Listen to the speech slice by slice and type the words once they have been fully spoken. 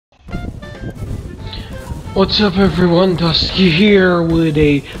What's up everyone, Dusky here with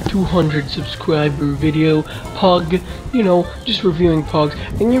a 200 subscriber video, PUG, just reviewing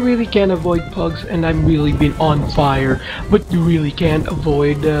PUGs, and you really can't avoid PUGs, and I've really been on fire, but you really can't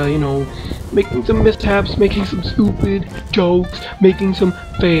avoid, making some mishaps, making some stupid jokes, making some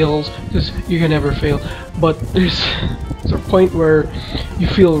fails, because you can never fail, but there's a point where you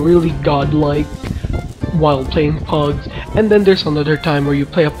feel really godlike while playing PUGs, and then there's another time where you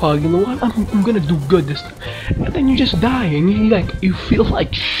play a PUG, you know what, I'm gonna do good this time, and then you just die, and you feel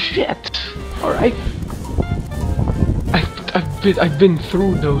like shit. Alright? I've been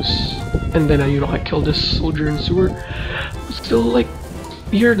through those, and then I killed this soldier in sewer. Still, like,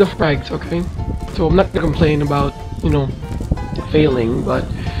 here are the frags, okay? So I'm not gonna complain about, failing, but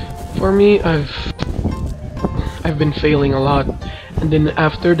for me, I've been failing a lot, and then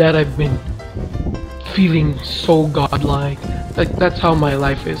after that I've been feeling so godlike. Like, that's how my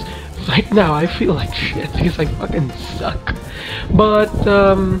life is. Right now I feel like shit because I fucking suck. But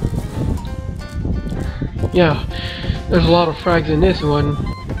yeah, there's a lot of frags in this one,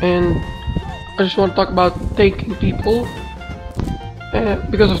 and I just want to talk about thanking people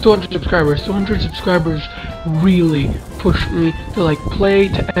because of 200 subscribers. 200 subscribers really pushed me to like play,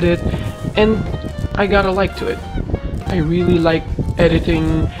 to edit, and I got a like to it. I really like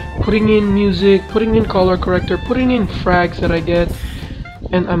editing, putting in music, putting in color corrector, putting in frags that I get,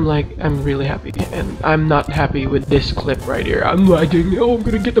 and I'm really happy. And I'm not happy with this clip right here. I'm lagging. Oh, I'm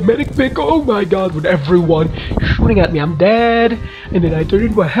gonna get the medic pick. Oh my god, with everyone shooting at me, I'm dead. And then I turn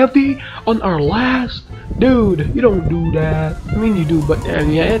into a heavy on our last. Dude, you don't do that. I mean, you do, but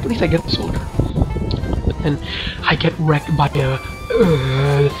yeah, at least I get the soldier. And I get wrecked by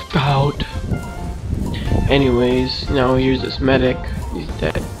a scout. Anyways, now here's this medic. He's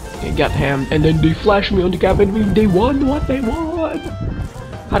dead. He got hammed, and then they flashed me on the cap, and they won. What they won?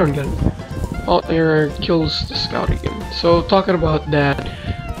 I don't get it. Oh, there kills the scout again. So talking about that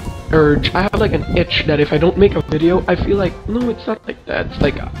urge, I have like an itch that if I don't make a video, I feel like no, it's not like that. It's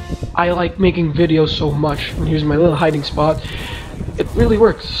like I like making videos so much, and here's my little hiding spot. It really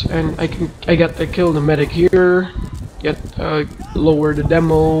works, and I got to kill the medic here. Get lower the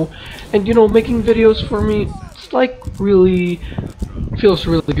demo, and making videos for me, it's like really feels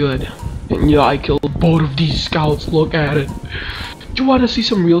really good. And I killed both of these scouts. Look at it. Do you want to see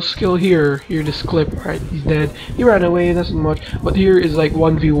some real skill here? Here, this clip, right? He's dead. He ran away, nothing much. But here is like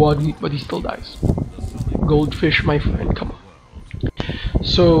 1v1, but he still dies. Goldfish, my friend, come on.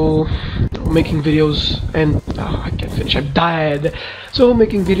 So making videos, and I can't finish, I've died. So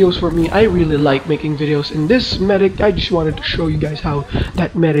making videos for me, I really like making videos. And this medic, I just wanted to show you guys how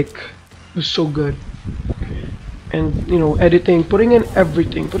that medic was so good. And editing, putting in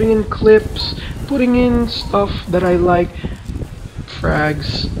everything, putting in clips, putting in stuff that I like,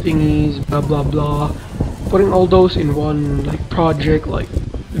 frags, thingies, blah blah blah, putting all those in one like project, like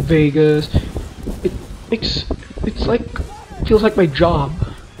Vegas. It's like, feels like my job.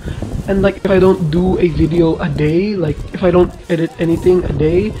 And like, if I don't do a video a day, like if I don't edit anything a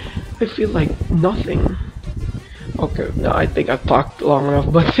day, I feel like nothing. Okay, now I think I've talked long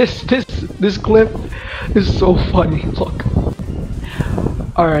enough, but this clip is so funny. Look.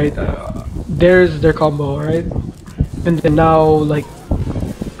 Alright, there's their combo, right? And then now, like,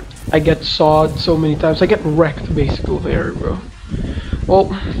 I get sawed so many times. I get wrecked basically there, bro. Well,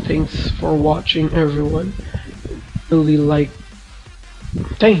 thanks for watching, everyone. Really like,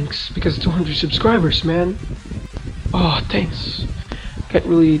 thanks, because 200 subscribers, man. Oh, thanks. Can't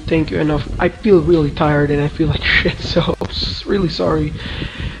really thank you enough. I feel really tired and I feel like shit, so I'm really sorry.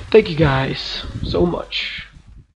 Thank you guys so much.